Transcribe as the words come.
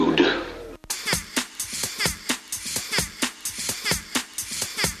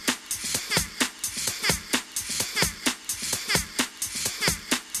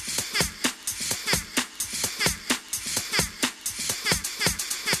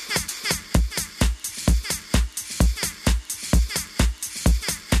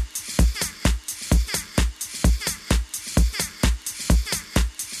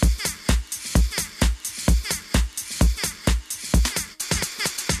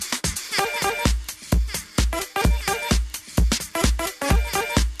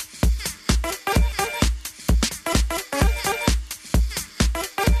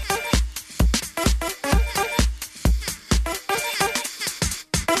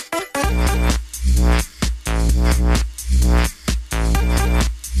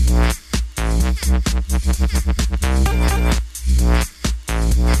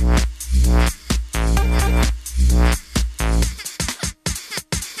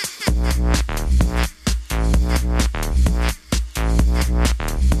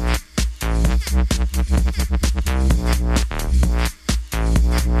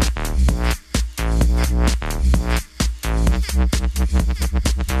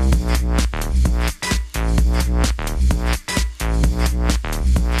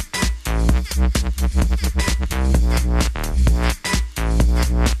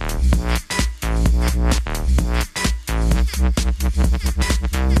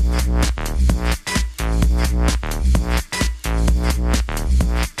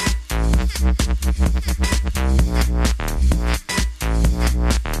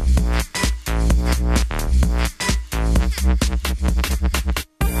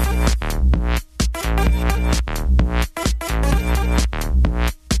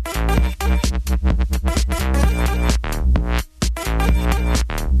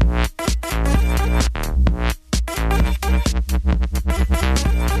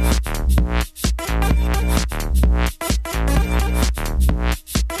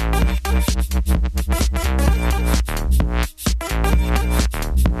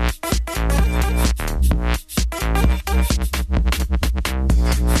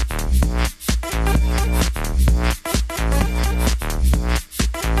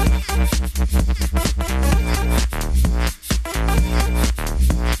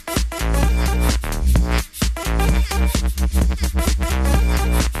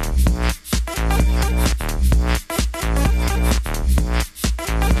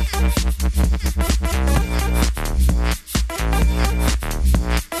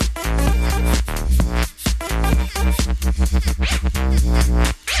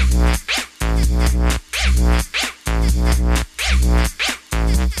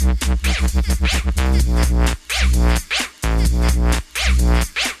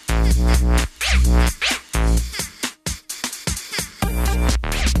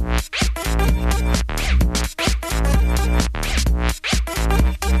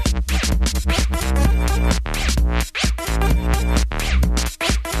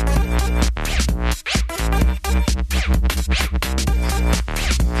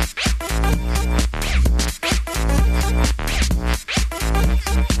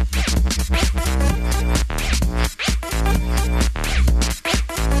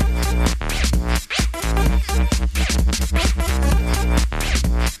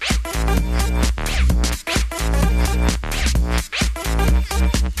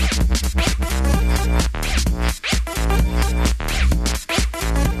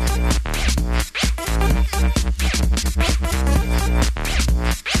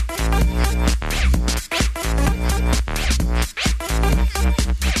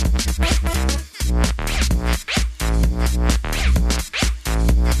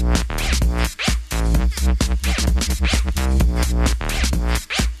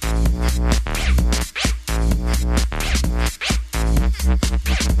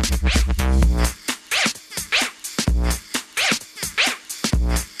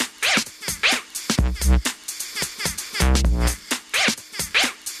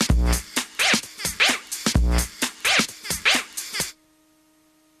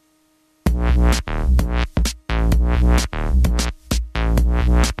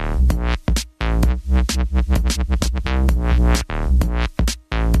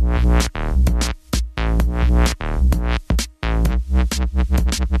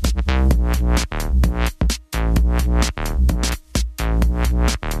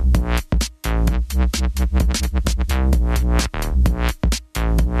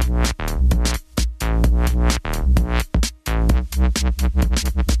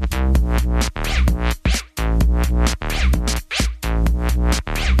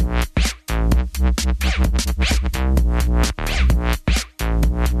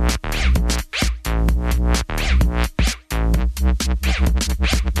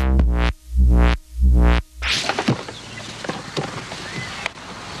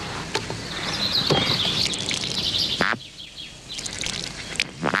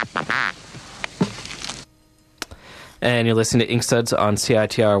And you're listening to Inkstuds on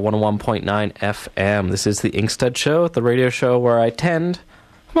CITR 101.9 FM. This is the Inkstud Show, the radio show where I tend,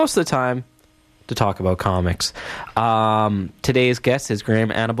 most of the time, to talk about comics. Today's guest is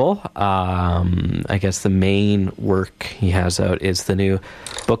Graham Annable. I guess the main work he has out is the new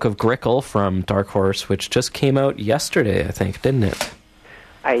book of Grickle from Darkhorse, which just came out yesterday, I think, didn't it?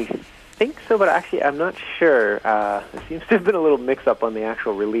 I think so, but actually I'm not sure. There seems to have been a little mix-up on the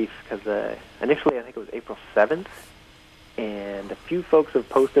actual release, because initially I think it was April 7th. And a few folks have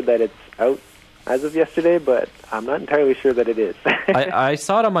posted that it's out as of yesterday, but I'm not entirely sure that it is. I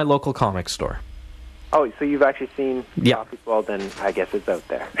saw it on my local comic store. Oh, so you've actually seen yeah. copies? Well, then I guess it's out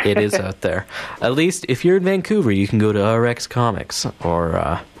there. It is out there. At least if you're in Vancouver, you can go to RX Comics, or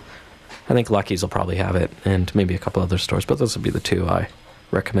I think Lucky's will probably have it, and maybe a couple other stores, but those would be the two I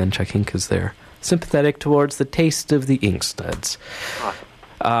recommend checking because they're sympathetic towards the taste of the Inkstuds.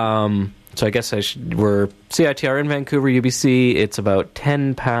 Awesome. So I guess we're CITR in Vancouver, UBC. It's about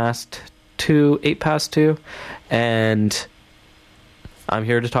 8 past 2, and I'm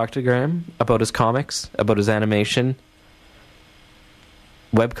here to talk to Graham about his comics, about his animation,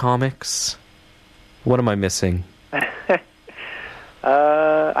 webcomics. What am I missing?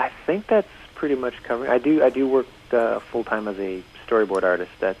 I think that's pretty much covering. I do work full-time as a storyboard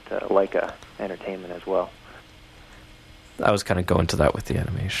artist at Leica Entertainment as well. I was kind of going to that with the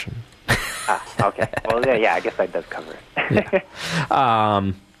animation. Okay. Well, yeah, I guess that does cover it.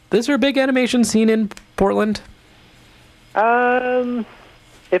 Yeah. Is there a big animation scene in Portland?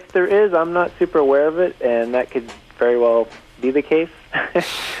 If there is, I'm not super aware of it, and that could very well be the case.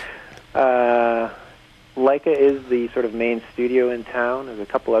 Leica is the sort of main studio in town. There's a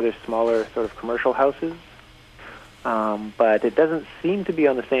couple other smaller sort of commercial houses, but it doesn't seem to be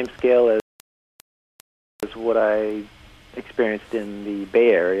on the same scale as what I experienced in the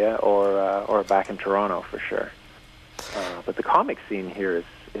Bay Area or back in Toronto for sure. But the comic scene here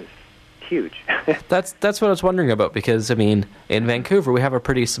is huge. That's what I was wondering about, because I mean, in Vancouver we have a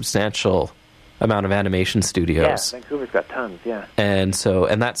pretty substantial amount of animation studios. Yeah, Vancouver's got tons, yeah. And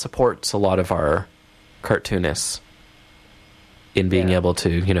that supports a lot of our cartoonists in being able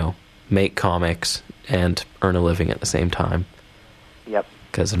to, make comics and earn a living at the same time. Yep.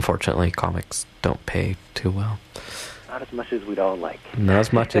 Because unfortunately comics don't pay too well. Not as much as we'd all like. Not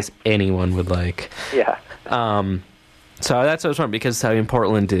as much as anyone would like. Yeah. So that's what I was wondering, because I mean,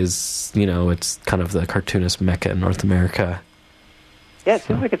 Portland is, it's kind of the cartoonist mecca in North America. Yeah, it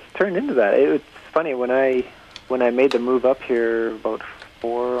seems like it's turned into that. It's funny, when I made the move up here about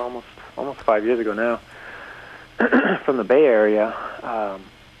almost 5 years ago now, from the Bay Area,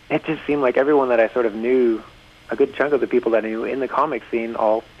 it just seemed like everyone that I sort of knew, a good chunk of the people that I knew in the comic scene,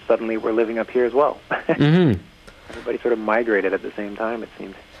 all suddenly were living up here as well. Mm-hmm. Everybody sort of migrated at the same time, it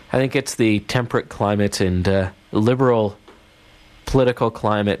seemed. I think it's the temperate climate and liberal political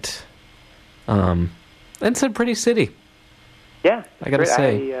climate. It's a pretty city. Yeah, I gotta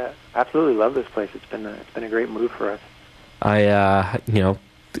say, I absolutely love this place. It's been a great move for us.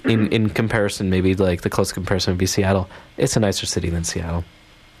 In comparison, maybe like the close comparison would be Seattle. It's a nicer city than Seattle.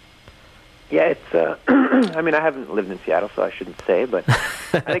 Yeah, it's. I mean, I haven't lived in Seattle, so I shouldn't say, but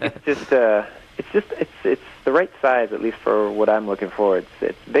I think it's the right size, at least for what I'm looking for.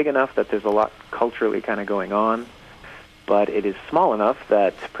 It's big enough that there's a lot culturally kind of going on, but it is small enough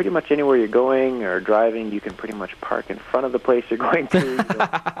that pretty much anywhere you're going or driving, you can pretty much park in front of the place you're going to. So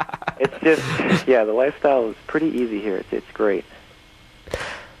it's just, the lifestyle is pretty easy here. It's great.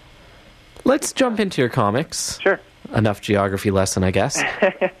 Let's jump into your comics. Sure. Enough geography lesson, I guess.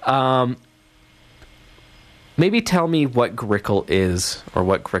 Maybe tell me what Grickle is, or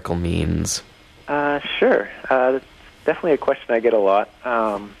what Grickle means. Sure. That's definitely a question I get a lot.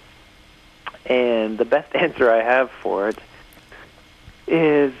 And the best answer I have for it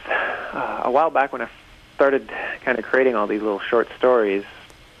is a while back when I started kind of creating all these little short stories,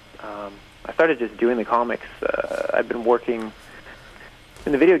 I started just doing the comics. I've been working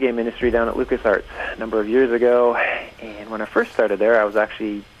in the video game industry down at LucasArts a number of years ago, and when I first started there, I was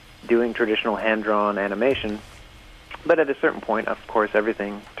actually doing traditional hand-drawn animation. But at a certain point, of course,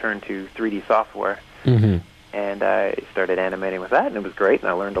 everything turned to 3D software. Mm-hmm. And I started animating with that, and it was great, and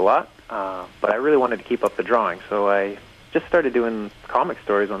I learned a lot. But I really wanted to keep up the drawing, so I just started doing comic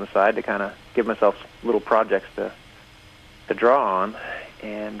stories on the side to kind of give myself little projects to draw on.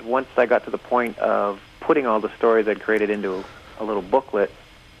 And once I got to the point of putting all the stories I'd created into a little booklet,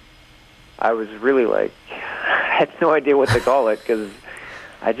 I was really like, I had no idea what to call it, because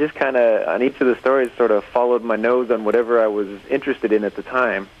I just kind of, on each of the stories, sort of followed my nose on whatever I was interested in at the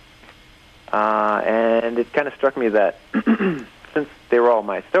time. And it kind of struck me that since they were all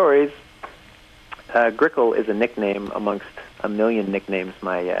my stories, Grickle is a nickname amongst a million nicknames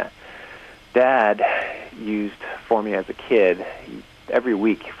my dad used for me as a kid. Every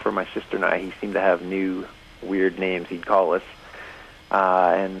week for my sister and I, he seemed to have new weird names he'd call us.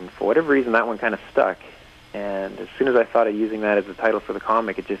 And for whatever reason, that one kind of stuck. And as soon as I thought of using that as a title for the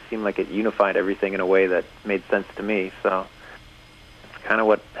comic, it just seemed like it unified everything in a way that made sense to me. So it's kind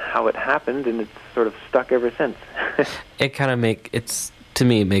of how it happened, and it's sort of stuck ever since. It kind of to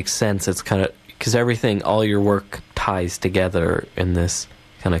me, it makes sense. It's kind of, because everything, all your work ties together in this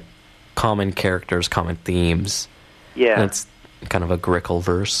kind of common characters, common themes. Yeah. And it's kind of a Grickle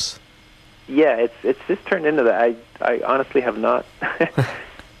verse. Yeah, it's just turned into that. I honestly have not...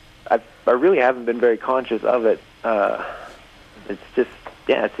 I really haven't been very conscious of it. It's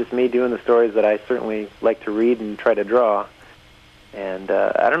just me doing the stories that I certainly like to read and try to draw. And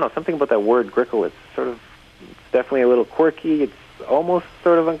I don't know, something about that word Grickle, it's definitely a little quirky. It's almost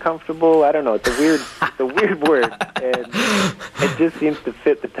sort of uncomfortable. I don't know, it's a weird word. And it just seems to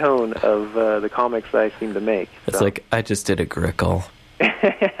fit the tone of the comics I seem to make. So. It's like, I just did a Grickle.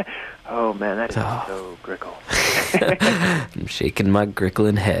 Oh man, that is so Grickle. I'm shaking my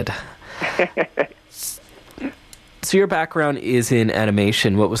Grickling head. So your background is in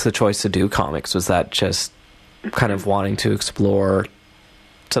animation. What was the choice to do comics? Was that just kind of wanting to explore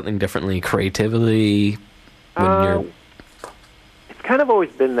something differently creatively? It's kind of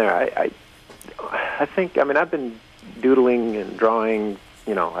always been there. I think, I've been doodling and drawing,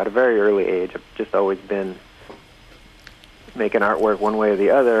 at a very early age. I've just always been making artwork one way or the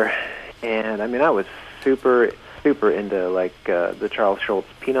other. And, I was super into, like, the Charles Schulz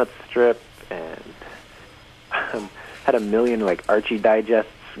Peanuts strip, and had a million, like, Archie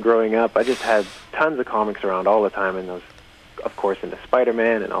digests growing up. I just had tons of comics around all the time, and those, of course, into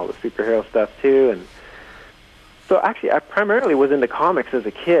Spider-Man and all the superhero stuff, too. And so, actually, I primarily was into comics as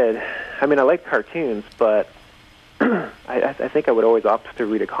a kid. I liked cartoons, but I think I would always opt to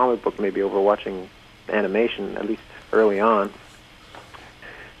read a comic book maybe over watching animation, at least early on.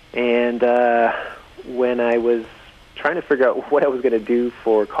 And when I was trying to figure out what I was going to do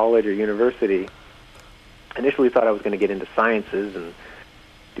for college or university, initially thought I was going to get into sciences and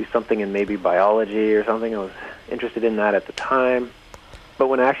do something in maybe biology or something. I was interested in that at the time. But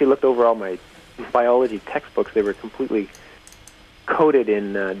when I actually looked over all my biology textbooks, they were completely coated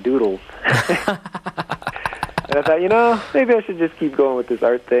in doodles. And I thought, maybe I should just keep going with this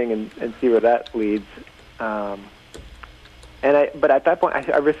art thing and see where that leads. But at that point,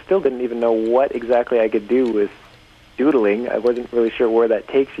 I still didn't even know what exactly I could do with doodling. I wasn't really sure where that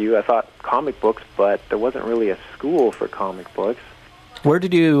takes you. I thought comic books, but there wasn't really a school for comic books. Where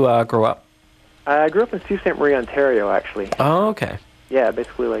did you grow up? I grew up in Sault Ste. Marie, Ontario, actually. Oh, okay. Yeah,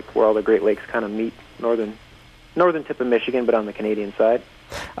 basically like where all the Great Lakes kind of meet, northern tip of Michigan, but on the Canadian side.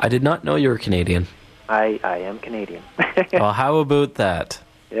 I did not know you were Canadian. I am Canadian. Well, how about that?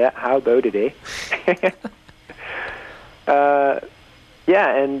 Yeah, how about it, eh?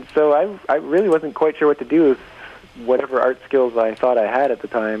 Yeah, and so I really wasn't quite sure what to do with whatever art skills I thought I had at the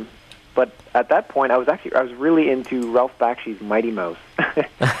time. But at that point, I was really into Ralph Bakshi's Mighty Mouse.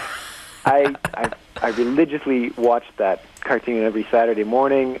 I religiously watched that cartoon every Saturday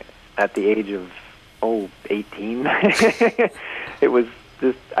morning at the age of 18. It was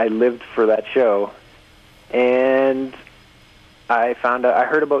just, I lived for that show. And I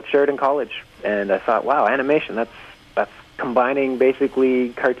heard about Sheridan College, and I thought, wow, animation, that's combining basically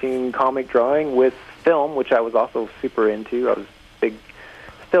cartoon comic drawing with film, which I was also super into. I was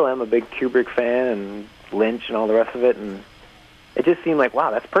still am a big Kubrick fan, and Lynch and all the rest of it, and it just seemed like, wow,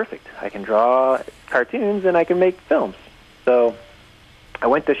 that's perfect. I can draw cartoons and I can make films. So I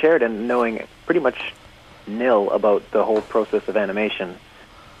went to Sheridan knowing pretty much nil about the whole process of animation,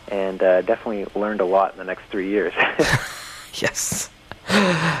 and definitely learned a lot in the next 3 years. Yes.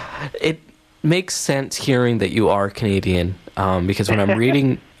 It makes sense hearing that you are Canadian, because when I'm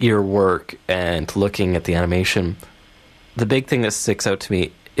reading your work and looking at the animation, the big thing that sticks out to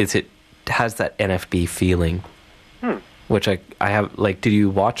me is it has that NFB feeling, which I have. Like, did you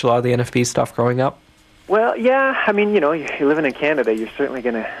watch a lot of the NFB stuff growing up? Well, yeah. I mean, you're living in Canada, you're certainly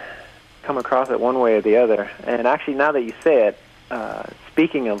going to come across it one way or the other. And actually, now that you say it,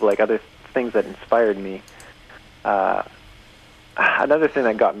 speaking of like other things that inspired me, another thing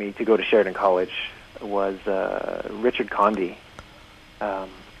that got me to go to Sheridan College was Richard Condy.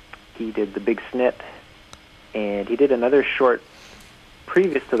 He did The Big Snit, and he did another short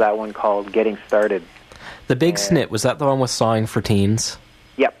previous to that one called Getting Started. The Big Snit, was that the one with Sawing for Teens?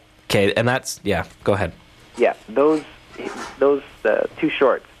 Yep. Okay, and that's, yeah, go ahead. Yeah, those two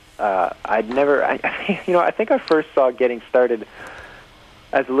shorts. I think I first saw Getting Started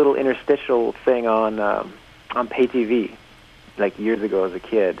as a little interstitial thing on pay TV, like years ago as a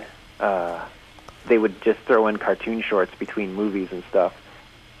kid. They would just throw in cartoon shorts between movies and stuff.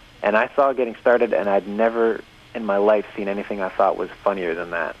 And I saw Getting Started, and I'd never in my life seen anything I thought was funnier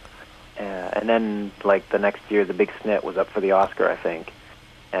than that. And then, like, the next year, The Big Snit was up for the Oscar, I think.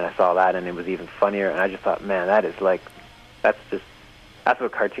 And I saw that, and it was even funnier. And I just thought, man, that's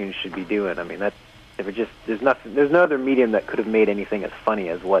what cartoons should be doing. I mean, there's no other medium that could have made anything as funny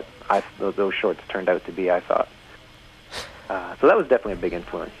as what those shorts turned out to be, I thought. So that was definitely a big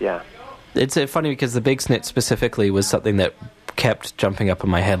influence, yeah. It's funny because The Big Snit specifically was something that kept jumping up in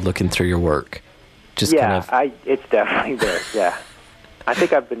my head looking through your work. It's definitely there, yeah. I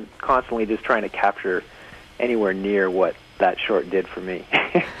think I've been constantly just trying to capture anywhere near what that short did for me.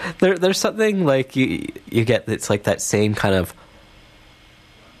 There's something like you get that's like that same kind of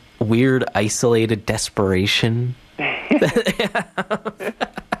weird, isolated desperation.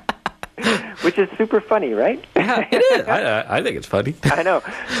 Which is super funny, right? Yeah, it is. I think it's funny. I know.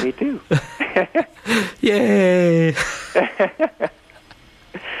 Me too. Yay!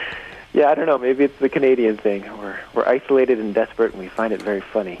 Yeah, I don't know. Maybe it's the Canadian thing. We're isolated and desperate, and we find it very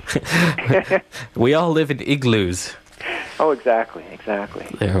funny. We all live in igloos. Oh, exactly.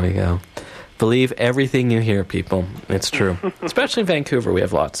 There we go. Believe everything you hear, people. It's true. Especially in Vancouver, we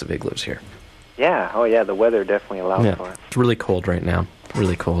have lots of igloos here. Yeah. Oh, yeah. The weather definitely allows for it. It's really cold right now.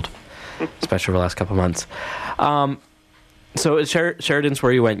 Really cold. Especially over the last couple of months. So at Sheridan's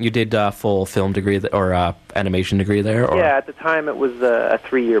where you went, you did a full film degree or animation degree there? Or? Yeah, at the time it was a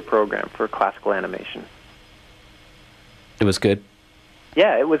 3-year program for classical animation. It was good?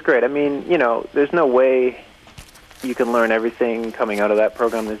 Yeah, it was great. I mean, there's no way you can learn everything coming out of that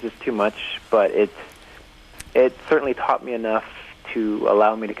program. There's just too much, but it certainly taught me enough to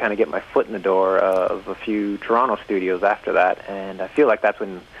allow me to kind of get my foot in the door of a few Toronto studios after that, and I feel like that's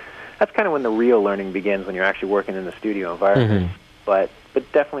kind of when the real learning begins, when you're actually working in the studio environment. Mm-hmm. But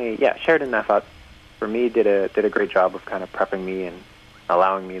definitely, yeah, Sheridan, I thought, for me, did a great job of kind of prepping me and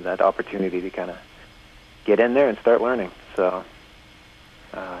allowing me that opportunity to kind of get in there and start learning. So,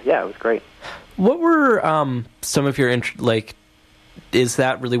 yeah, it was great. What were some of your is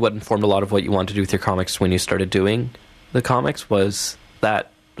that really what informed a lot of what you wanted to do with your comics when you started doing the comics? Was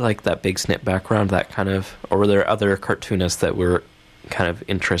that like that Big Snit background, that kind of, or were there other cartoonists that were kind of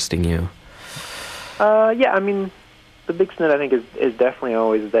interesting you? Yeah, I mean, the Big Snit I think is definitely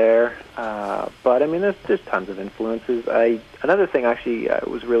always there, but I mean there's tons of influences. Another thing actually I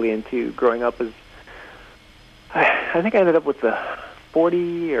was really into growing up is I think I ended up with the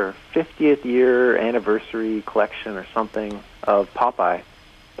 40 or 50th year anniversary collection or something of Popeye,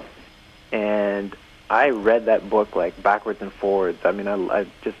 and I read that book like backwards and forwards. I mean, I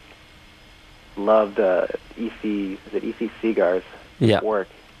just loved E.C. Segar's work,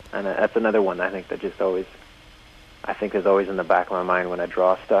 and that's another one I think that just always, I think is always in the back of my mind when I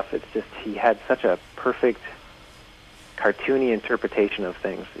draw stuff. It's just he had such a perfect cartoony interpretation of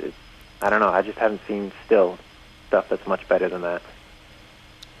things. I don't know. I just haven't seen still stuff that's much better than that.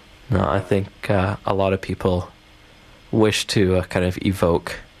 No, I think a lot of people wish to kind of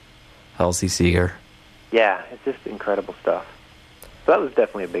evoke Halsey Segar. Yeah, it's just incredible stuff. So that was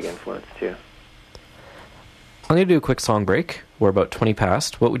definitely a big influence, too. I'm going to do a quick song break. We're about 20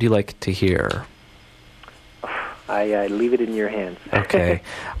 past. What would you like to hear? I leave it in your hands. Okay.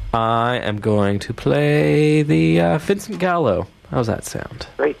 I am going to play the Vincent Gallo. How's that sound?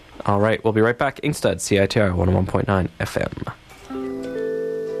 Great. All right. We'll be right back. Inkstuds, CITR 101.9 FM.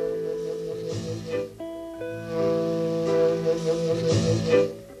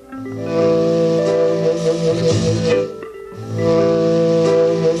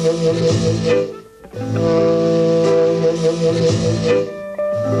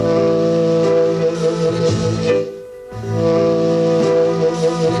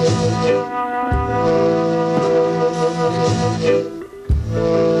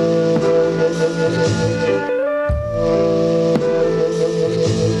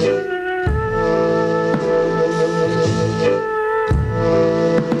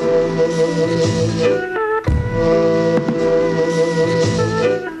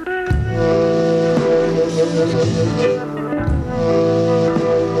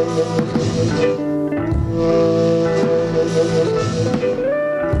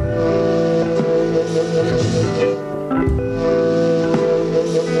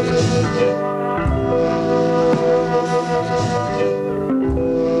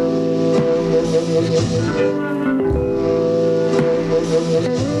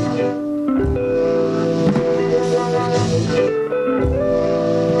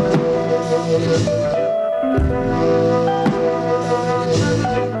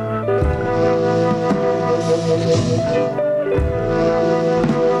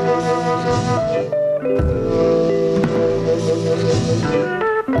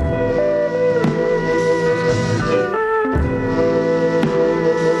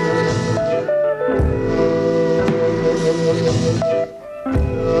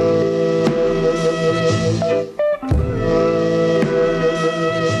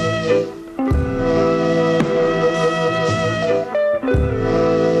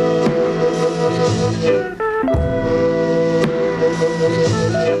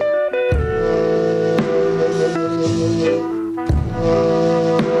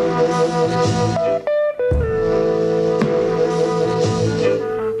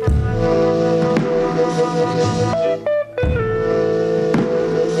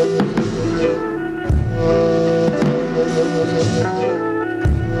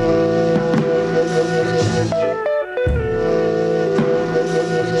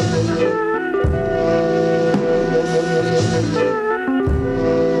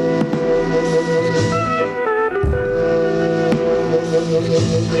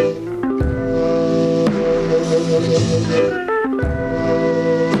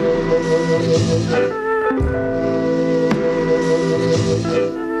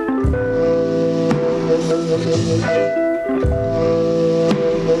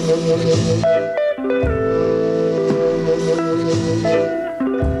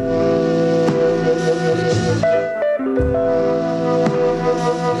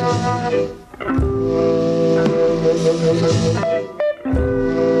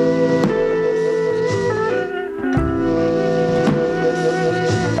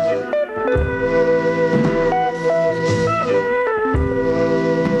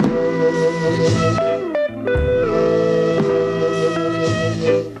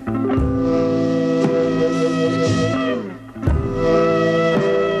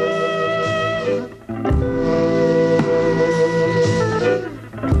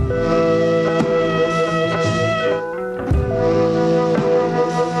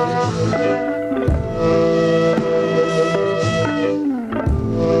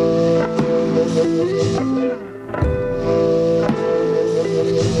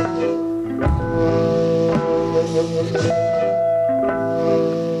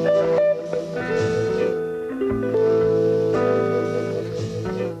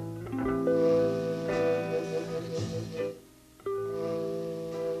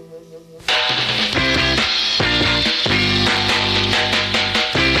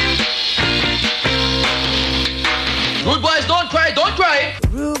 Rude boys, don't cry, don't cry.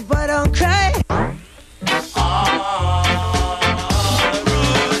 Rude boy, don't cry.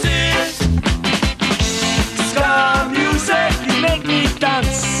 Ska music, you make me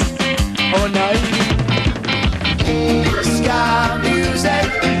dance. Oh no. Ska music,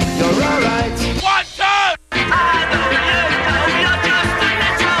 you're alright. 1, 2.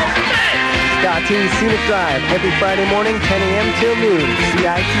 Ska Teen Scenic Drive every Friday morning, 10 a.m. till noon.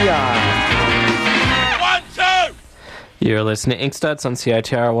 CITR. You're listening to Inkstuds on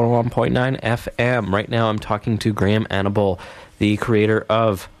CITR 101.9 FM. Right now I'm talking to Graham Annable, the creator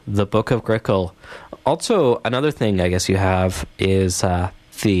of The Book of Grickle. Also, another thing I guess you have is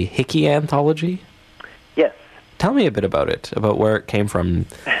the Hickey Anthology. Yes. Tell me a bit about it, about where it came from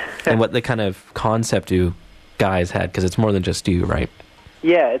and what the kind of concept you guys had, because it's more than just you, right?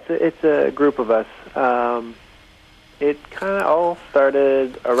 Yeah, it's a group of us. It kind of all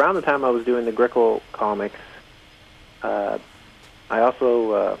started around the time I was doing the Grickle comics. I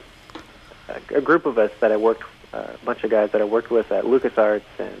also, a group of us that I worked, a bunch of guys that I worked with at LucasArts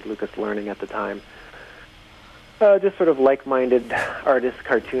and Lucas Learning at the time, just sort of like-minded artists,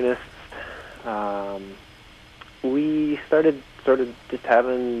 cartoonists. We started sort of just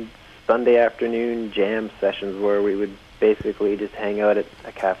having Sunday afternoon jam sessions where we would basically just hang out at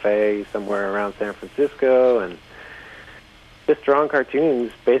a cafe somewhere around San Francisco and just drawing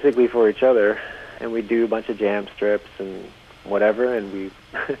cartoons basically for each other. And we do a bunch of jam strips and whatever, and we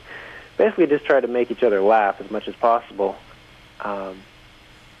basically just try to make each other laugh as much as possible. And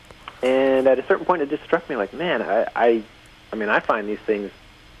at a certain point, it just struck me like, man, I mean, I find these things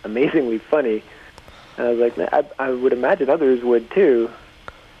amazingly funny. And I was like, man, I would imagine others would too.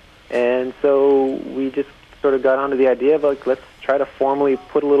 And so we just sort of got onto the idea of, like, let's try to formally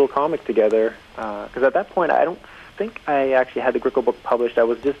put a little comic together. Because at that point, I don't think I actually had the Grickle book published. I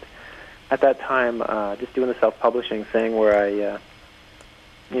was just at that time, just doing the self-publishing thing where I,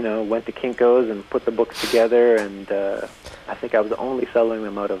 went to Kinko's and put the books together, and I think I was only selling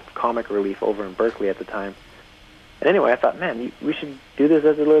them out of Comic Relief over in Berkeley at the time. And anyway, I thought, man, we should do this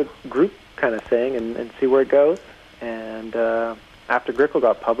as a little group kind of thing and see where it goes. And after Grickle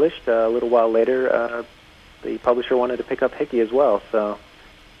got published, a little while later, the publisher wanted to pick up Hickey as well, so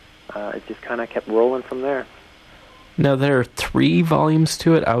it just kind of kept rolling from there. Now, there are 3 volumes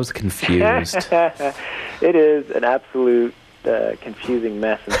to it. I was confused. It is an absolute confusing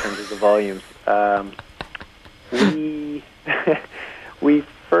mess in terms of the volumes. We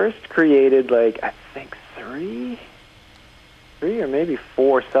first created, like, I think 3 or maybe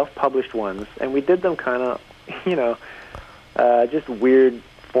 4 self-published ones, and we did them kind of, just weird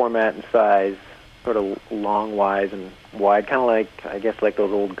format and size, sort of long-wise and wide, kind of like, I guess, like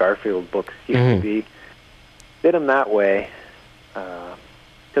those old Garfield books used to be. Did them that way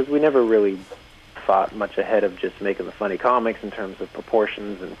because we never really thought much ahead of just making the funny comics in terms of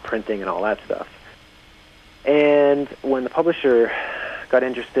proportions and printing and all that stuff. And when the publisher got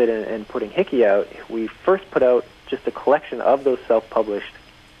interested in putting Hickey out, we first put out just a collection of those self-published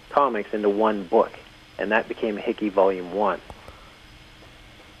comics into one book, and that became Hickey Volume 1.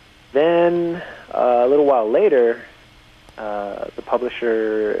 Then, a little while later, the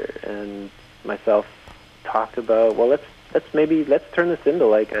publisher and myself talked about, well, let's turn this into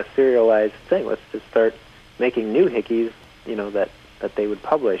like a serialized thing. Let's just start making new Hickeys, that they would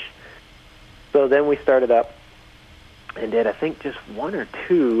publish. So then we started up and did, I think, just one or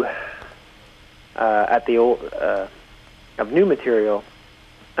two at the old of new material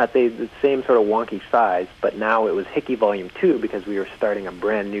at the same sort of wonky size, but now it was Hickey Volume 2 because we were starting a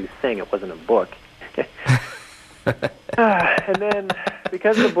brand new thing. It wasn't a book. And then,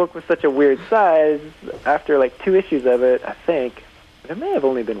 because the book was such a weird size, after like 2 issues of it, I think, there may have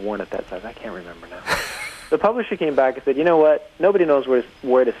only been one at that size. I can't remember now. The publisher came back and said, you know what, nobody knows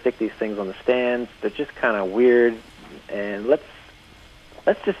where to stick these things on the stands. They're just kind of weird, and let's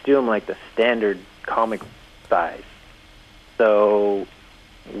just do them like the standard comic size. So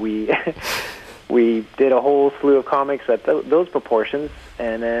we we did a whole slew of comics at those proportions,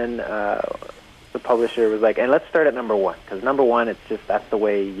 and then the publisher was like, and let's start at number 1, because number 1, it's just, that's the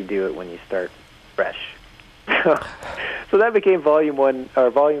way you do it when you start fresh. So that became Volume 1, or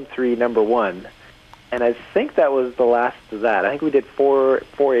Volume 3, number 1, and I think that was the last of that. I think we did four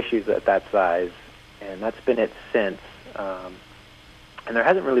issues at that size, and that's been it since. And there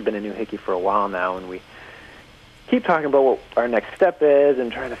hasn't really been a new Hickey for a while now, and we keep talking about what our next step is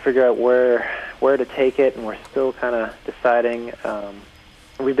and trying to figure out where to take it, and we're still kind of deciding.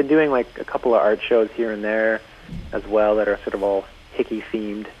 We've been doing like a couple of art shows here and there as well that are sort of all Hickey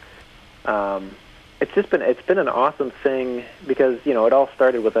themed. It's been an awesome thing because, you know, it all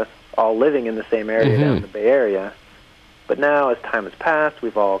started with us all living in the same area down in the Bay Area. But now, as time has passed,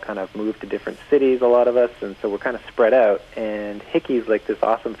 we've all kind of moved to different cities, a lot of us, and so we're kind of spread out. And Hickey's like this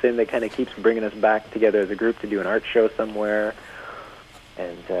awesome thing that kind of keeps bringing us back together as a group to do an art show somewhere.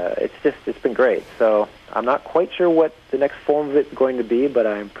 And it's been great. So I'm not quite sure what the next form of it's going to be, but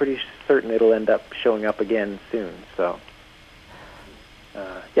I'm pretty certain it'll end up showing up again soon. So,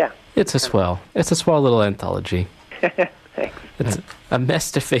 yeah. It's a swell little anthology. Thanks. It's a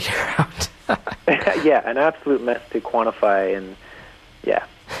mess to figure out. Yeah, an absolute mess to quantify, and yeah.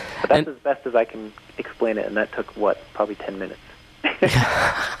 But that's as best as I can explain it, and that took, probably 10 minutes.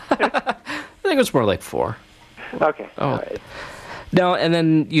 I think it was more like 4. Okay, Oh. all right. Now, and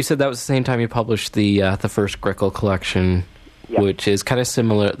then you said that was the same time you published the first Grickle collection, Yep. which is kind of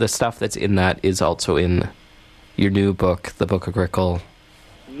similar. The stuff that's in that is also in your new book, the Book of Grickle.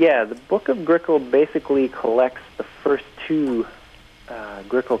 Yeah, the Book of Grickle basically collects the first 2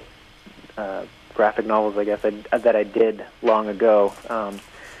 Grickle graphic novels, I guess, that I did long ago.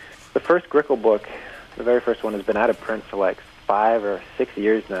 The first Grickle book, the very first one, has been out of print for like 5 or 6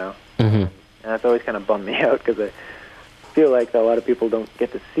 years now. Mm-hmm. And that's always kind of bummed me out because I feel like a lot of people don't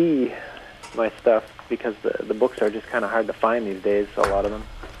get to see my stuff because the books are just kind of hard to find these days, a lot of them.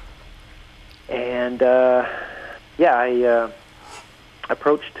 And, I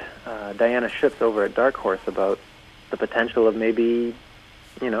approached Diana Schutz over at Darkhorse about the potential of maybe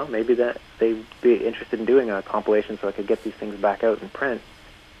that they'd be interested in doing a compilation so I could get these things back out in print.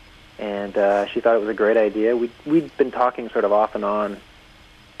 And she thought it was a great idea. We'd been talking sort of off and on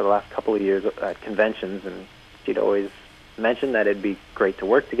for the last couple of years at conventions, and she'd always mentioned that it'd be great to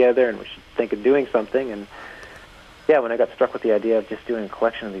work together and we should think of doing something. And yeah, when I got struck with the idea of just doing a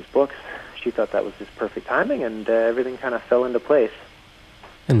collection of these books, she thought that was just perfect timing, and everything kind of fell into place.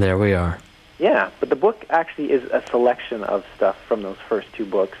 And there we are. Yeah, but the book actually is a selection of stuff from those first 2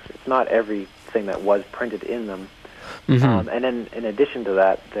 books. It's not everything that was printed in them. Mm-hmm. And then in addition to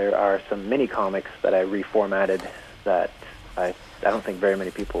that, there are some mini-comics that I reformatted that I don't think very many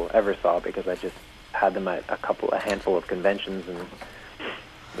people ever saw because I just had them at a handful of conventions, and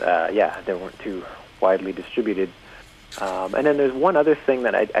they weren't too widely distributed. And then there's one other thing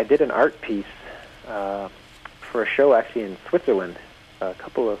that I did an art piece for a show actually in Switzerland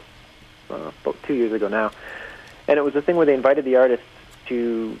about 2 years ago now, and it was a thing where they invited the artists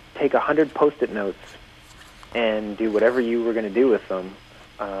to take 100 Post-it notes and do whatever you were going to do with them.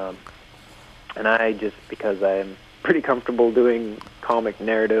 And I just, because I'm pretty comfortable doing comic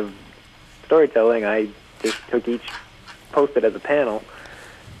narrative storytelling, I just took each Post-it as a panel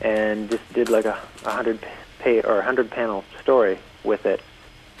and just did like a 100 panel story with it.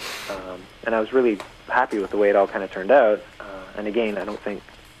 And I was really happy with the way it all kind of turned out. And again, I don't think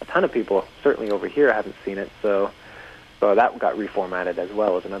a ton of people, certainly over here, haven't seen it, so that got reformatted as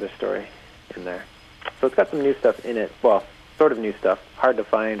well as another story in there. So it's got some new stuff in it. Well, sort of new stuff, hard to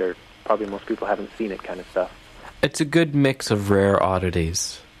find, or probably most people haven't seen it kind of stuff. It's a good mix of rare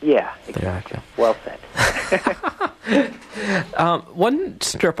oddities. Yeah, exactly. Well said. One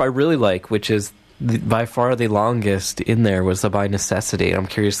strip I really like, which is by far the longest in there, was the By Necessity. I'm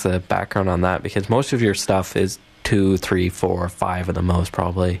curious the background on that, because most of your stuff is 2, 3, 4, 5 at the most,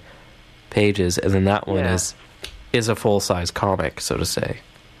 probably, pages, and then that one is a full-size comic, so to say.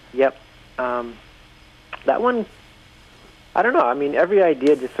 Yep. That one, I don't know. I mean, every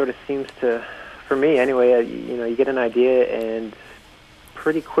idea just sort of seems to for me anyway, you get an idea, and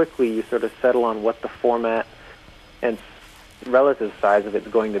pretty quickly you sort of settle on what the format and relative size of it's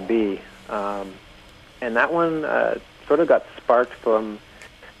going to be. And that one sort of got sparked from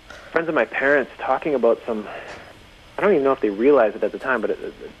friends of my parents talking about some, I don't even know if they realized it at the time, but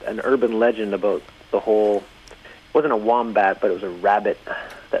an urban legend about the whole, it wasn't a wombat, but it was a rabbit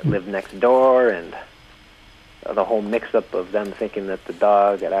that lived next door, and the whole mix-up of them thinking that the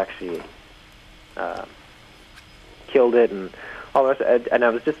dog had actually killed it, and all the rest. And I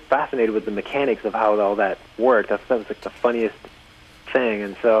was just fascinated with the mechanics of how all that worked. That was like the funniest thing.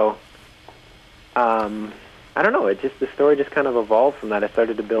 And so, I don't know. The story just kind of evolved from that. I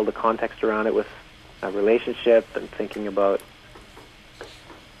started to build a context around it with a relationship and thinking about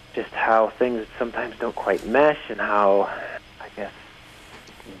just how things sometimes don't quite mesh, and how, I guess,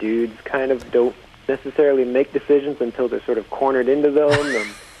 dudes kind of don't necessarily make decisions until they're sort of cornered into them.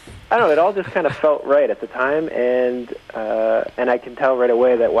 And I don't know, it all just kind of felt right at the time, and I can tell right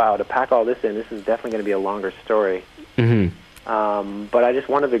away that, wow, to pack all this in, this is definitely going to be a longer story. Mm-hmm. But I just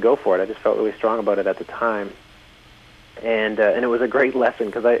wanted to go for it. I just felt really strong about it at the time, and it was a great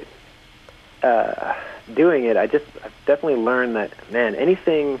lesson, because doing it, I've definitely learned that, man,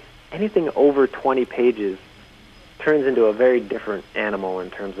 anything over 20 pages turns into a very different animal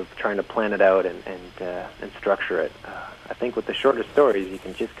in terms of trying to plan it out and structure it. I think with the shorter stories, you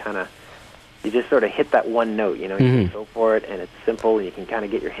can just sort of hit that one note, you can go for it, and it's simple, and you can kind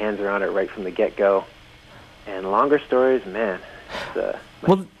of get your hands around it right from the get-go. And longer stories, man, it's a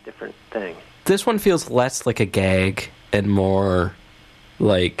much different thing. This one feels less like a gag and more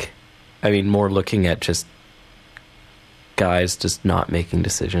like, more looking at just guys just not making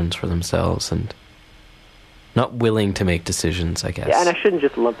decisions for themselves and not willing to make decisions, I guess. Yeah, and I shouldn't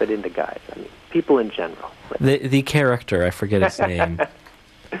just lump it into guys. People in general. The character, I forget his name.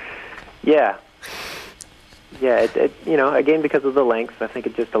 Yeah. Yeah, again, because of the length, I think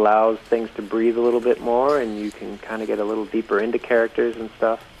it just allows things to breathe a little bit more, and you can kind of get a little deeper into characters and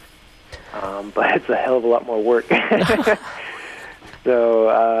stuff. But it's a hell of a lot more work. So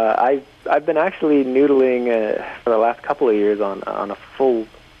I've been actually noodling for the last couple of years on a full,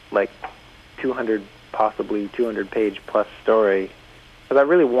 200, possibly 200-page plus story, because I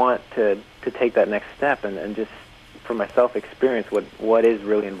really want to take that next step and just, for myself, experience what is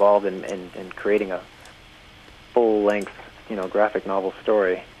really involved in creating a full-length, graphic novel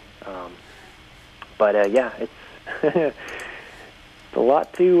story. But yeah, it's it's a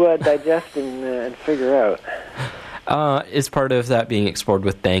lot to digest and figure out. Is part of that being explored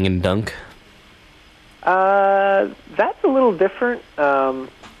with Dang and Dunk? That's a little different. The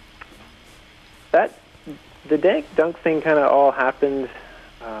Dang Dunk thing kind of all happened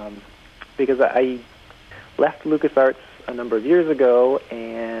because I left LucasArts a number of years ago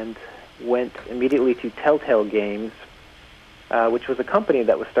and went immediately to Telltale Games, which was a company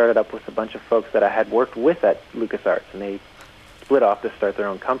that was started up with a bunch of folks that I had worked with at LucasArts, and they split off to start their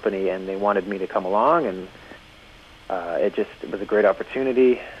own company, and they wanted me to come along, and it was a great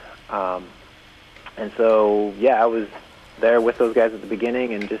opportunity. And so, yeah, I was there with those guys at the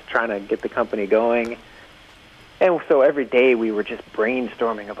beginning and just trying to get the company going. And so every day we were just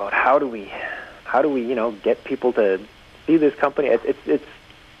brainstorming about how do we get people to see this company. It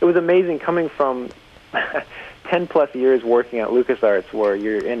was amazing coming from 10 plus years working at LucasArts, where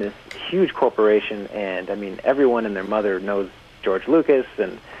you're in this huge corporation, and everyone and their mother knows George Lucas,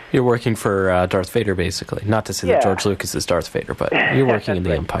 and you're working for Darth Vader, basically. Not to say that George Lucas is Darth Vader, but you're working in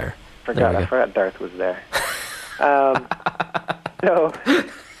the Empire. I forgot Darth was there. So,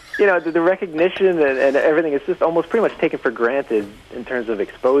 the recognition and everything is just almost pretty much taken for granted in terms of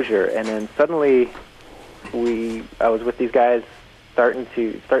exposure. And then suddenly, I was with these guys start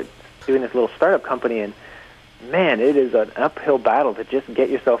doing this little startup company, and man, it is an uphill battle to just get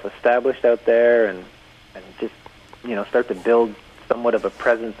yourself established out there and just start to build somewhat of a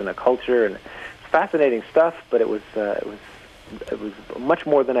presence and a culture. And it's fascinating stuff, but it was much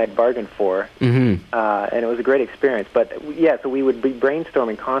more than I'd bargained for, and it was a great experience. But yeah, so we would be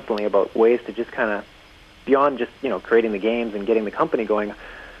brainstorming constantly about ways to just kind of, beyond just creating the games and getting the company going,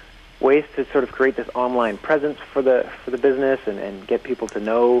 ways to sort of create this online presence for the business and get people to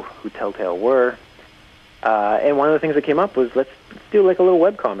know who Telltale were. And one of the things that came up was, let's do like a little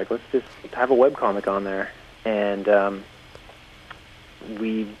webcomic. Let's just have a webcomic on there. And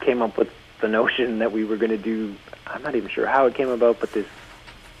we came up with the notion that we were going to do, I'm not even sure how it came about, but this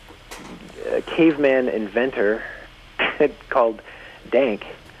caveman inventor called Dank.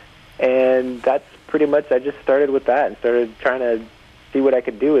 And that's pretty much, I just started with that and started trying to see what I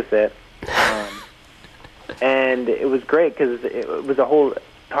could do with it. And it was great because it was a whole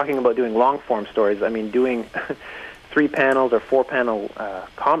talking about doing long-form stories, I mean, doing 3 panels or 4-panel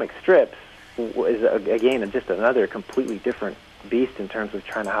comic strips is, again, just another completely different beast in terms of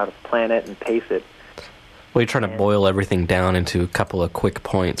trying to how to plan it and pace it. Well, you're trying to boil everything down into a couple of quick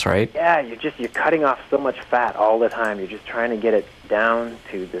points, right? Yeah, you're cutting off so much fat all the time. You're just trying to get it down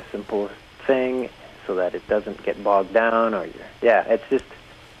to the simplest thing so that it doesn't get bogged down. It's just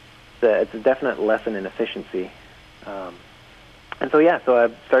it's a definite lesson in efficiency. So I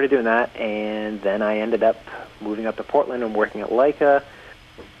started doing that, and then I ended up moving up to Portland and working at Leica.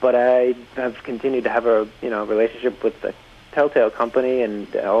 But I have continued to have a relationship with the Telltale company,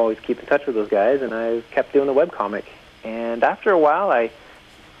 and I always keep in touch with those guys, and I kept doing the webcomic. And after a while, I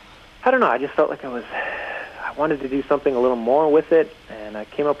don't know, I just felt like I wanted to do something a little more with it, and I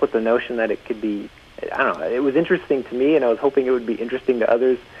came up with the notion that it could be, I don't know, it was interesting to me, and I was hoping it would be interesting to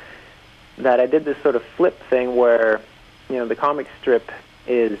others, that I did this sort of flip thing where, the comic strip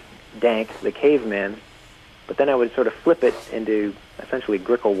is Dank, the caveman, but then I would sort of flip it into essentially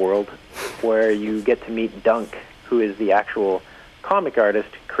Grickle world, where you get to meet Dunk, who is the actual comic artist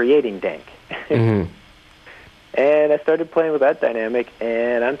creating Dank. Mm-hmm. And I started playing with that dynamic,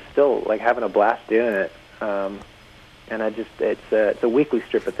 and I'm still having a blast doing it. And it's a weekly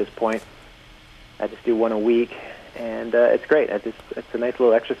strip at this point. I just do one a week, and it's great. It's a nice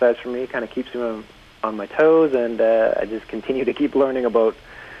little exercise for me. It kind of keeps me on my toes, and I just continue to keep learning about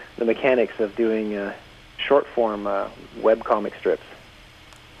the mechanics of doing short form web comic strips.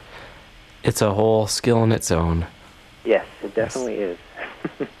 It's a whole skill in its own. Yes, it definitely is.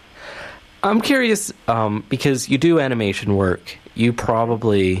 I'm curious, because you do animation work, you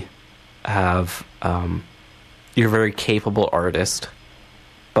probably have, you're a very capable artist,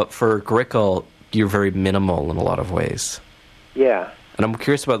 but for Grickle, you're very minimal in a lot of ways. Yeah. And I'm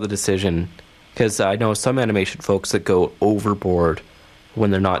curious about the decision, because I know some animation folks that go overboard when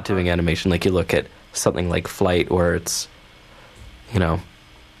they're not doing animation. Like you look at something like Flight, where it's,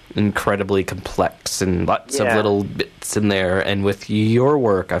 incredibly complex and lots of little bits in there, and with your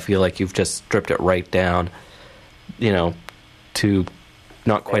work I feel like you've just stripped it right down, to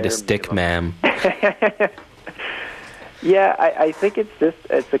not quite a stick man. Yeah, I think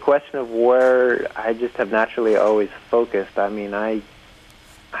it's a question of where I just have naturally always focused. I mean, I'm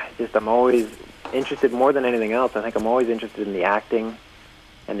always interested more than anything else. I think I'm always interested in the acting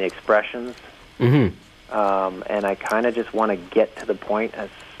and the expressions. Mm-hmm. And I kind of just want to get to the point as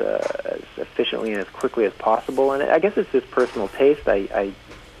efficiently and as quickly as possible. And I guess it's just personal taste. I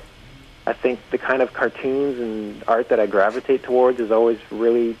think the kind of cartoons and art that I gravitate towards is always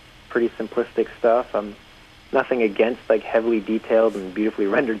really pretty simplistic stuff. I'm nothing against heavily detailed and beautifully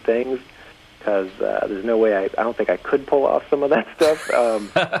rendered things, because there's no way I don't think I could pull off some of that stuff.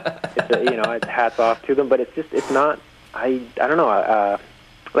 It's hats off to them, but it's not. I don't know.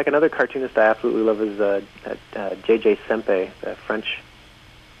 Another cartoonist I absolutely love is J.J. Sempe, the French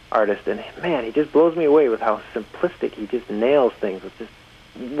artist, and man, he just blows me away with how simplistic he just nails things with just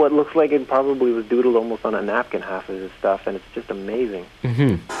what looks like it probably was doodled almost on a napkin, half of his stuff, and it's just amazing.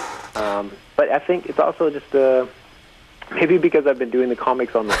 Mm-hmm. But I think it's also just maybe because I've been doing the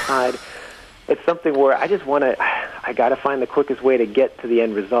comics on the side, it's something where I just want to, I got to find the quickest way to get to the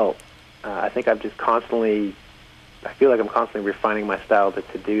end result. I think I feel like I'm constantly refining my style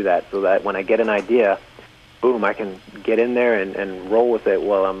to do that, so that when I get an idea, boom, I can get in there and roll with it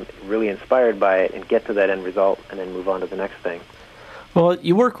while I'm really inspired by it and get to that end result and then move on to the next thing. Well,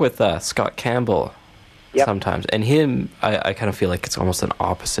 you work with Scott Campbell sometimes, and him, I kind of feel like it's almost an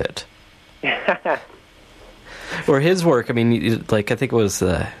opposite. Or his work, I mean, I think it was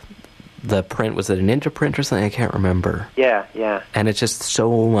the print, was it a Ninja print or something? I can't remember. Yeah. And it's just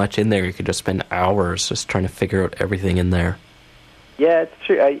so much in there. You could just spend hours just trying to figure out everything in there. Yeah, it's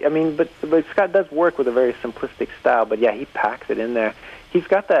true. I mean, but Scott does work with a very simplistic style, but yeah, he packs it in there. He's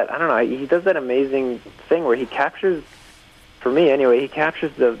got that, I don't know, he does that amazing thing where he captures, for me anyway, he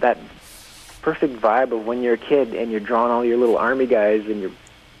captures that perfect vibe of when you're a kid and you're drawing all your little army guys and you're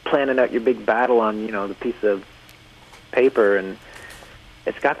planning out your big battle on, the piece of paper, and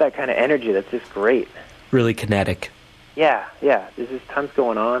it's got that kind of energy that's just great. Really kinetic. Yeah. There's just tons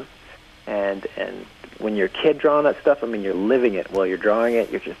going on, and when you're a kid drawing that stuff, I mean, you're living it while you're drawing it.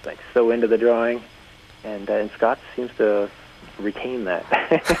 You're just so into the drawing, and Scott seems to retain that.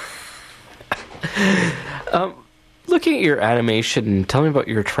 Looking at your animation, tell me about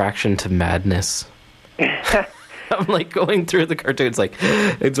your attraction to madness. I'm going through the cartoons,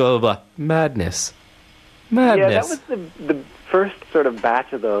 it's blah blah blah, madness. Yeah, that was the first sort of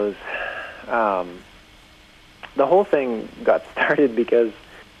batch of those. The whole thing got started because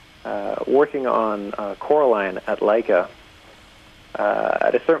working on Coraline at Leica,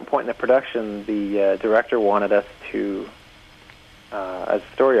 at a certain point in the production, the director wanted us to, as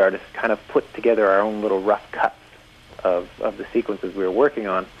story artists, kind of put together our own little rough cuts of the sequences we were working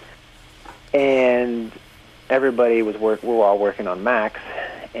on. And everybody was we were all working on Macs,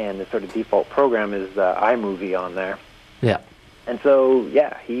 and the sort of default program is iMovie on there. Yeah. And so,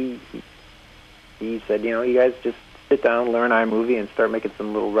 yeah, he said, you guys just sit down, learn iMovie, and start making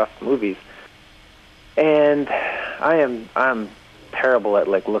some little rough movies. And I'm terrible at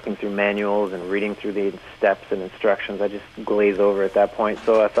like looking through manuals and reading through the steps and instructions. I just glaze over at that point.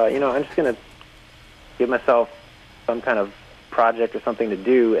 So I thought, I'm just going to give myself some kind of project or something to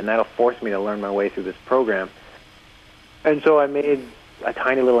do, and that'll force me to learn my way through this program. And so I made a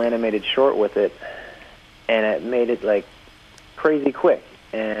tiny little animated short with it, and it made it like crazy quick.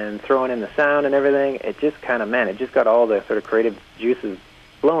 And throwing in the sound and everything, it just kind of, it just got all the sort of creative juices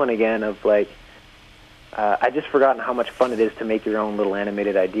flowing again of like, I just forgotten how much fun it is to make your own little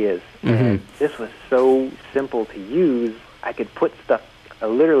animated ideas. Mm-hmm. And this was so simple to use. I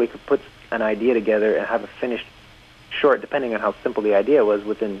literally could put an idea together and have a finished short, depending on how simple the idea was,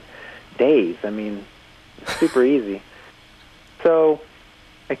 within days. I mean, super easy. So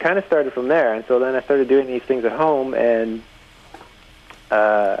it kind of started from there. And so then I started doing these things at home, and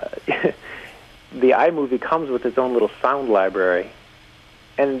the iMovie comes with its own little sound library.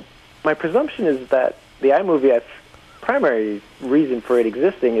 And my presumption is that the iMovie, primary reason for it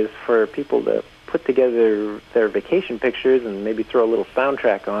existing is for people to put together their vacation pictures and maybe throw a little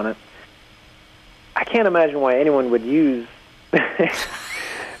soundtrack on it. I can't imagine why anyone would use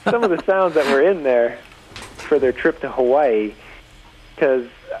some of the sounds that were in there for their trip to Hawaii, because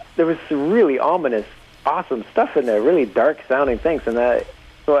there was some really ominous, awesome stuff in there, really dark-sounding things. And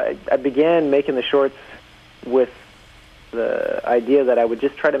so I began making the shorts with the idea that I would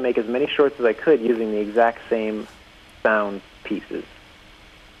just try to make as many shorts as I could using the exact same sound pieces,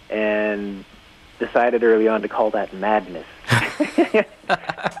 and decided early on to call that madness.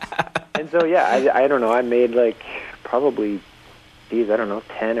 And so, yeah, I don't know, I made like probably, 10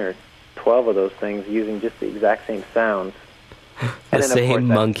 or 12 of those things using just the exact same sounds. The same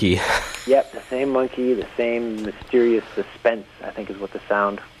monkey. Yep, the same monkey, the same mysterious suspense, I think is what the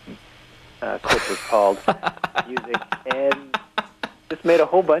sound clip was called, music, and just made a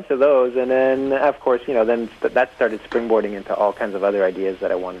whole bunch of those. And then, of course, then that started springboarding into all kinds of other ideas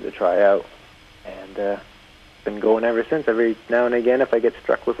that I wanted to try out, and been going ever since. Every now and again, if I get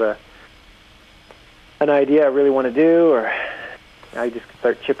struck with an idea I really want to do, or I just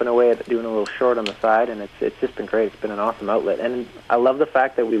start chipping away at doing a little short on the side, and it's just been great. It's been an awesome outlet, and I love the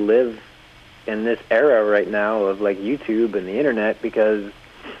fact that we live in this era right now of like YouTube and the internet, because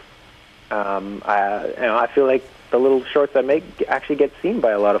I feel like the little shorts I make actually get seen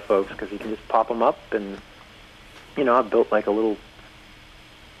by a lot of folks, because you can just pop them up, and I've built like a little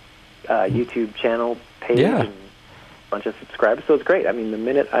YouTube channel page and a bunch of subscribers, so it's great. I mean, the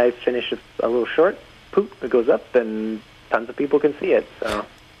minute I finish a little short, poof, it goes up, and tons of people can see it. So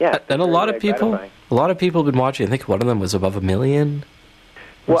yeah, and a lot of people have been watching. I think one of them was above 1 million.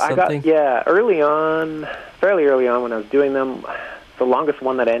 Well, something. Fairly early on when I was doing them. The longest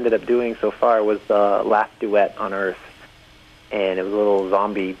one that I ended up doing so far was the Last Duet on Earth, and it was a little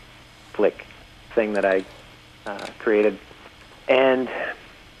zombie flick thing that I created. And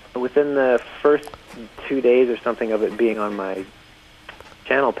within the first 2 days or something of it being on my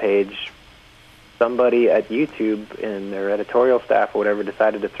channel page, somebody at YouTube in their editorial staff or whatever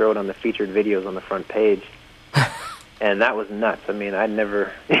decided to throw it on the featured videos on the front page. And that was nuts. I mean,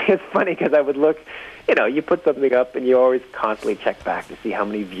 it's funny because I would look, you put something up and you always constantly check back to see how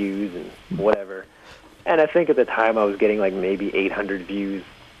many views and whatever. And I think at the time I was getting like maybe 800 views.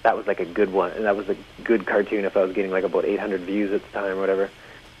 That was like a good one. And that was a good cartoon if I was getting like about 800 views at the time or whatever.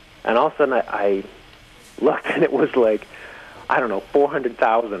 And all of a sudden I looked and it was like,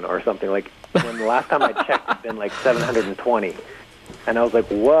 400,000 or something. Like when the last time I checked, it'd been like 720. And I was like,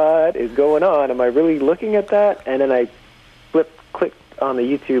 what is going on? Am I really looking at that? And then I clicked on the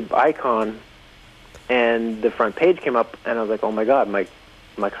YouTube icon, and the front page came up, and I was like, oh my God,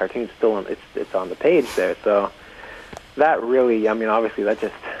 my cartoon's still on, it's on the page there. So that really, obviously that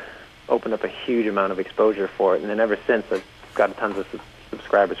just opened up a huge amount of exposure for it. And then ever since, I've got tons of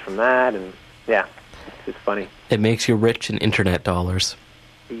subscribers from that, and yeah, it's just funny. It makes you rich in internet dollars.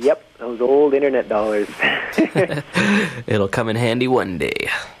 Yep, those old internet dollars. It'll come in handy one day.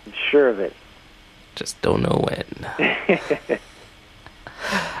 I'm sure of it. Just don't know when.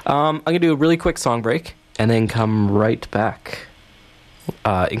 I'm going to do a really quick song break and then come right back.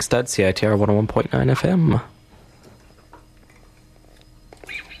 Inkstud, CITR 101.9 FM.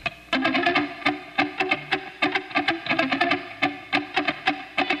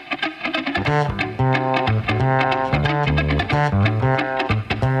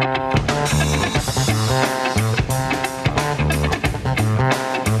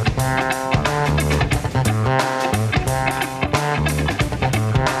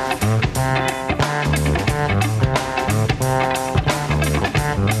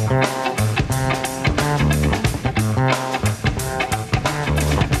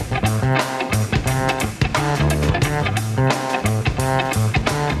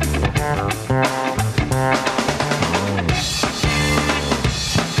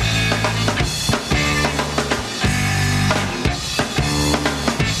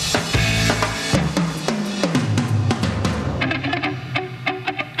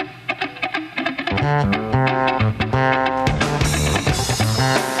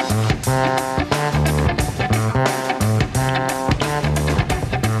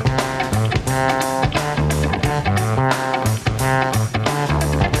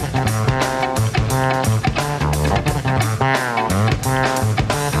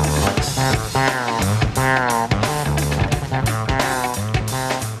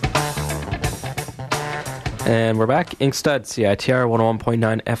 And we're back. Inkstud, CITR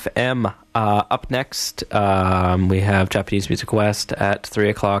 101.9 FM. Up next, we have Japanese Music West at 3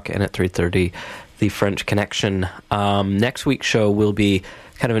 o'clock and at 3:30, The French Connection. Next week's show will be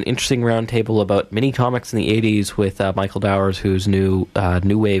kind of an interesting roundtable about mini comics in the 80s with Michael Dowers, whose new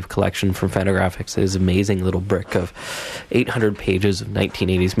wave collection from Fantagraphics, his amazing little brick of 800 pages of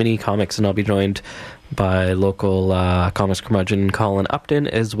 1980s mini comics. And I'll be joined by local comics curmudgeon Colin Upton,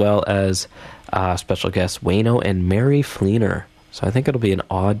 as well as special guests Wayno and Mary Fleener. So I think it'll be an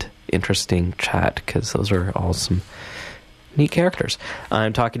odd, interesting chat, because those are all some neat characters.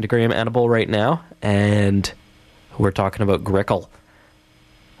 I'm talking to Graham Annable right now, and we're talking about Grickle.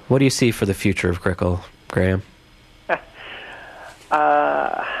 What do you see for the future of Grickle, Graham?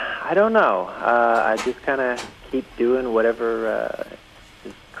 I don't know. I just kind of keep doing whatever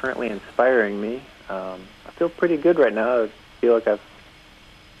is currently inspiring me. I feel pretty good right now. I feel like I've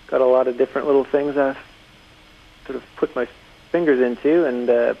got a lot of different little things I've sort of put my fingers into, and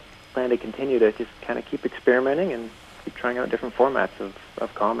plan to continue to just kind of keep experimenting and keep trying out different formats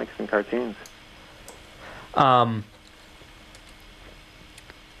of comics and cartoons.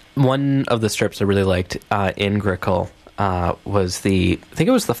 One of the strips I really liked in Grickle was I think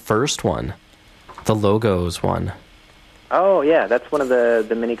it was the first one, the Logos one. Oh, yeah, that's one of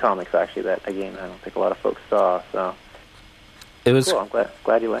the mini comics, actually, that, again, I don't think a lot of folks saw, so... It was cool. I'm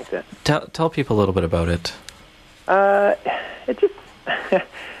glad you liked it. Tell people a little bit about it. It just...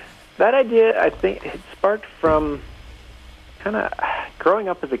 that idea, I think, it sparked from kind of growing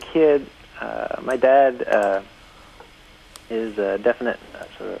up as a kid. My dad is a definite...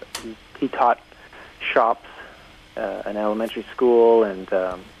 he taught shops, an elementary school, and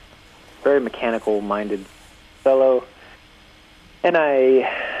very mechanical-minded fellow. And I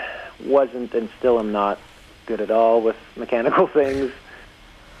wasn't, and still am not, good at all with mechanical things.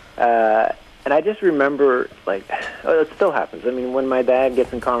 And I just remember, it still happens. I mean, when my dad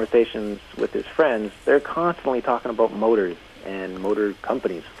gets in conversations with his friends, they're constantly talking about motors and motor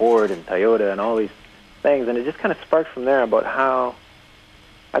companies, Ford and Toyota and all these things. And it just kind of sparked from there about how,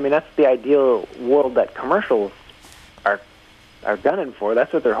 I mean, that's the ideal world that commercials are gunning for.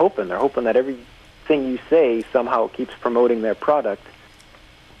 That's what they're hoping. They're hoping that everything you say somehow keeps promoting their product.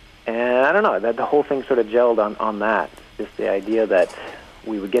 And I don't know, that the whole thing sort of gelled on that. Just the idea that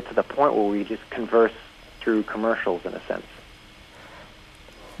we would get to the point where we just converse through commercials, in a sense.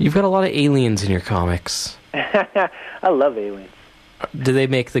 You've got a lot of aliens in your comics. I love aliens. Do they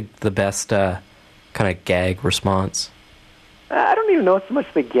make the best kind of gag response? I don't even know so much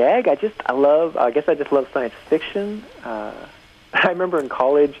the gag. I guess I just love science fiction. I remember in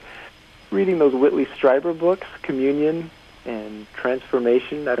college reading those Whitley Strieber books, Communion and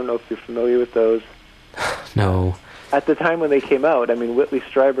Transformation. I don't know if you're familiar with those. No. At the time when they came out, I mean, Whitley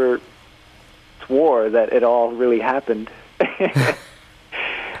Strieber swore that it all really happened.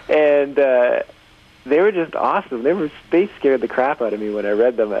 And they were just awesome. They scared the crap out of me when I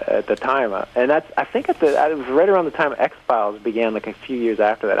read them at the time. And I think it was right around the time X-Files began, like a few years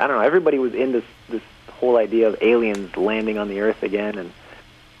after that. I don't know. Everybody was into this whole idea of aliens landing on the Earth again, and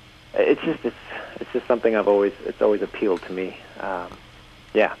it's just something it's always appealed to me.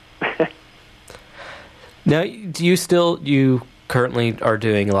 Yeah. Now, you currently are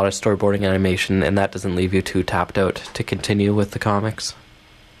doing a lot of storyboarding animation, and that doesn't leave you too tapped out to continue with the comics?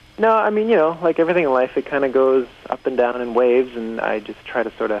 No, I mean, like everything in life, it kind of goes up and down in waves, and I just try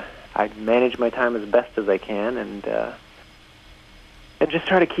to I manage my time as best as I can, and just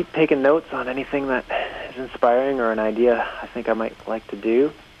try to keep taking notes on anything that is inspiring or an idea I think I might like to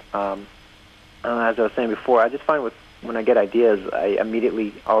do. as I was saying before, I just find when I get ideas, I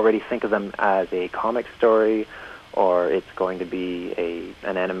immediately already think of them as a comic story, or it's going to be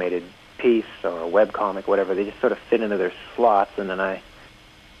an animated piece or a web comic, whatever. They just sort of fit into their slots, and then I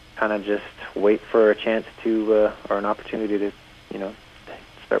kind of just wait for a chance to, or an opportunity to,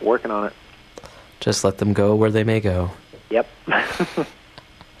 start working on it. Just let them go where they may go. Yep.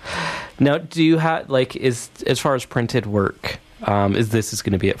 Now, do you have, as far as printed work, is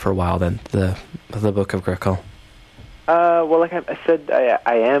going to be it for a while then, the Book of Grickle? Well, like I said,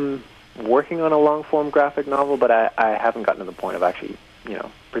 I am working on a long-form graphic novel, but I haven't gotten to the point of actually,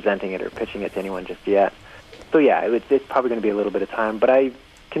 presenting it or pitching it to anyone just yet. So yeah, it's probably going to be a little bit of time, but I've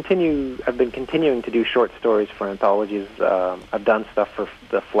been continuing to do short stories for anthologies. I've done stuff for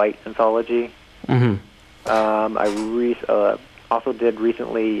the Flight anthology. Mm-hmm. I also did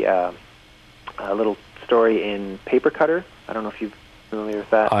recently a little story in Paper Cutter. I don't know if you're familiar with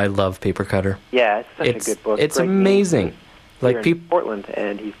that. I love Paper Cutter. Yeah, it's such a good book. It's amazing. Like Portland,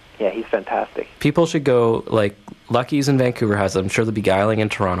 and he's fantastic. People should go. Like Lucky's in Vancouver has it. I'm sure the Beguiling in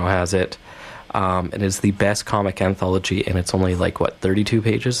Toronto has it. It is the best comic anthology, and it's only 32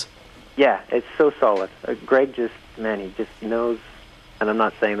 pages. Yeah, it's so solid. Greg he just knows. And I'm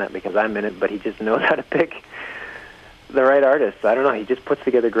not saying that because I'm in it, but he just knows how to pick the right artists. I don't know. He just puts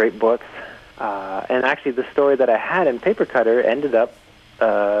together great books. And actually, the story that I had in Paper Cutter ended up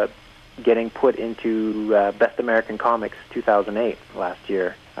getting put into Best American Comics 2008 last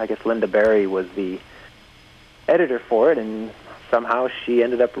year. I guess Linda Barry was the editor for it, and somehow she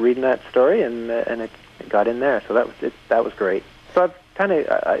ended up reading that story, and it got in there. So that was great. So I've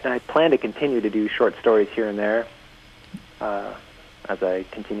I plan to continue to do short stories here and there. As I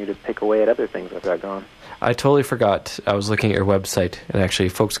continue to pick away at other things I've got going. I totally forgot. I was looking at your website, and actually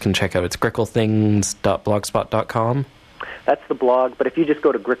folks can check out. It's gricklethings.blogspot.com. That's the blog, but if you just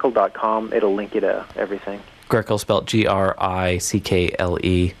go to grickle.com, it'll link you to everything. Grickle spelled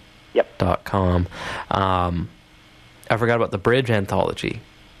Grickle. Yep. .com. I forgot about the Bridge anthology,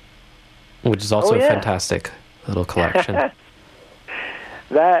 which is also a fantastic little collection.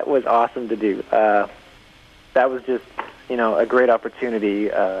 That was awesome to do. That was just... a great opportunity.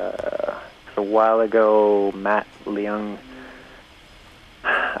 A while ago, Matt Leung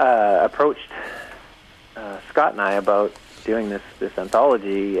approached Scott and I about doing this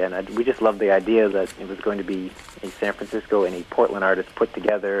anthology, and we just loved the idea that it was going to be a San Francisco and a Portland artist put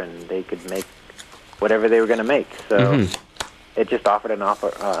together, and they could make whatever they were going to make. So it just offered an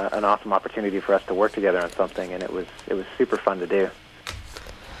awesome opportunity for us to work together on something, and it was super fun to do.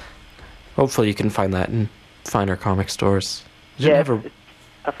 Hopefully you can find that in finer comic stores. It's a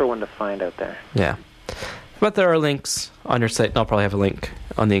tougher one to find out there. Yeah. But there are links on your site, and I'll probably have a link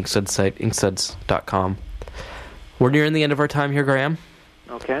on the Inkstuds site, inkstuds.com. We're nearing the end of our time here, Graham.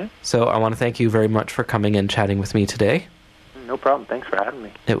 Okay. So I want to thank you very much for coming and chatting with me today. No problem. Thanks for having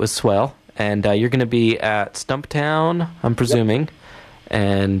me. It was swell. And you're going to be at Stumptown, I'm presuming. Yep.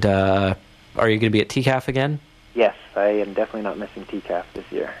 And are you going to be at TCAF again? Yes, I am definitely not missing TCAF this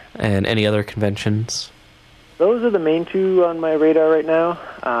year. And any other conventions? Those are the main two on my radar right now.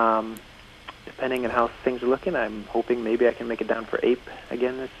 Depending on how things are looking, I'm hoping maybe I can make it down for APE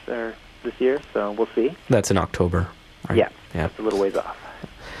again this year, so we'll see. That's in October. Right? Yeah, that's a little ways off.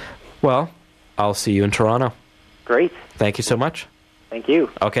 Well, I'll see you in Toronto. Great. Thank you so much. Thank you.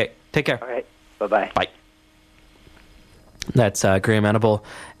 Okay, take care. All right, bye-bye. Bye. That's Graham Annable,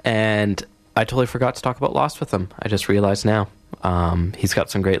 and I totally forgot to talk about Lost with him. I just realized now. He's got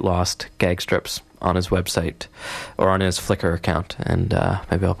some great Lost gag strips on his website or on his Flickr account, and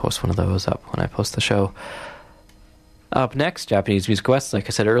maybe I'll post one of those up when I post the show. Up next, Japanese Music West, like I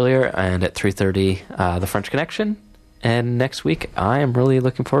said earlier, and at 3:30, The French Connection. And next week, I am really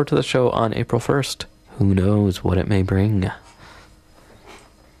looking forward to the show on April 1st. Who knows what it may bring.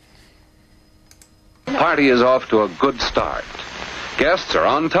 Party is off to a good start. Guests are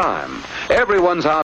on time. Everyone's out.